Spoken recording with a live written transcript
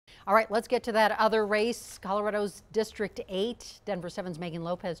All right, let's get to that other race, Colorado's District 8. Denver 7's Megan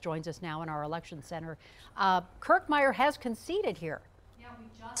Lopez joins us now in our election center. Kirkmeyer has conceded here. Yeah, we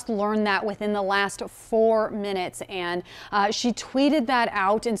just learned that within the last 4 minutes, and she tweeted that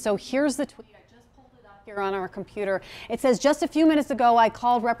out. And so here's the tweet. I just pulled it up here on our computer. It says, just a few minutes ago, I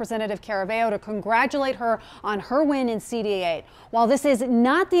called Representative Caraveo to congratulate her on her win in CD8. While this is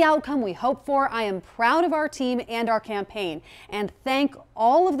not the outcome we hoped for, I am proud of our team and our campaign, and thank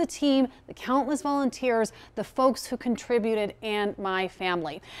all of the team, the countless volunteers, the folks who contributed, and my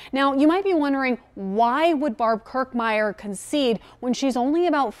family. Now, you might be wondering, why would Barb Kirkmeyer concede when she's only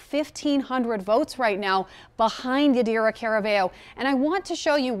about 1,500 votes right now behind Yadira Caraveo? And I want to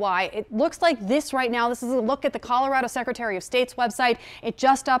show you why. It looks like this right now. This is a look at the Colorado Secretary of State's website. It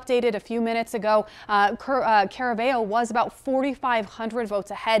just updated a few minutes ago. Caraveo was about 4,500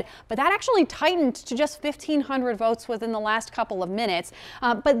 votes ahead, but that actually tightened to just 1,500 votes within the last couple of minutes.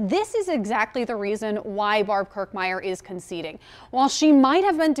 But this is exactly the reason why Barb Kirkmeyer is conceding. While she might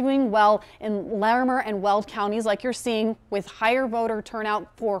have been doing well in Larimer and Weld counties, like you're seeing with higher voter turnout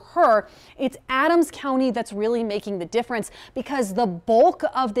for her, it's Adams County that's really making the difference, because the bulk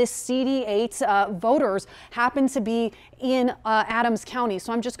of this CD8 voters happen to be in Adams County.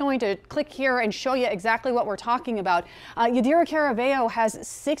 So I'm just going to click here and show you exactly what we're talking about. Yadira Caraveo has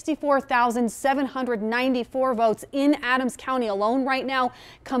 64,794 votes in Adams County alone right now,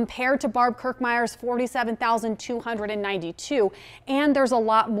 compared to Barb Kirkmeyer's 47,292. And there's a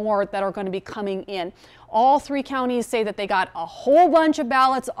lot more that are going to be coming in. All three counties say that they got a whole bunch of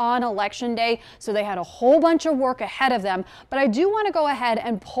ballots on election day, so they had a whole bunch of work ahead of them. But I do want to go ahead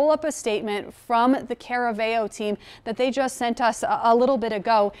and pull up a statement from the Caraveo team that they just sent us a little bit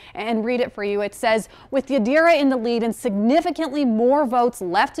ago and read it for you. It says, with Yadira in the lead and significantly more votes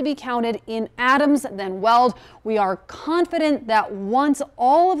left to be counted in Adams than Weld, we are confident that once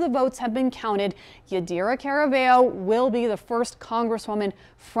all of the votes have been counted, Yadira Caraveo will be the first Congresswoman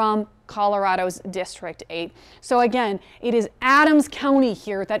from Colorado's District 8. So again, it is Adams County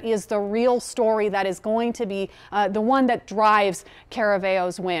here that is the real story, that is going to be the one that drives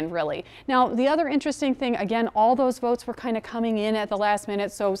Caraveo's win, really. Now, the other interesting thing, again, all those votes were kind of coming in at the last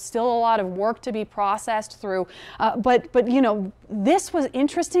minute, so still a lot of work to be processed through. But you know, this was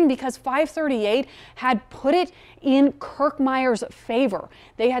interesting because 538 had put it in Kirkmeyer's favor.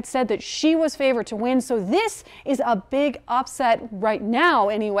 They had said that she was favored to win, so this is a big upset right now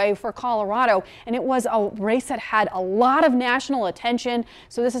anyway for Colorado, and it was a race that had a lot of national attention,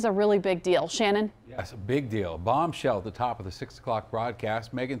 so this is a really big deal. Shannon? Yes, a big deal. Bombshell at the top of the 6 o'clock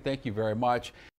broadcast. Megan, thank you very much.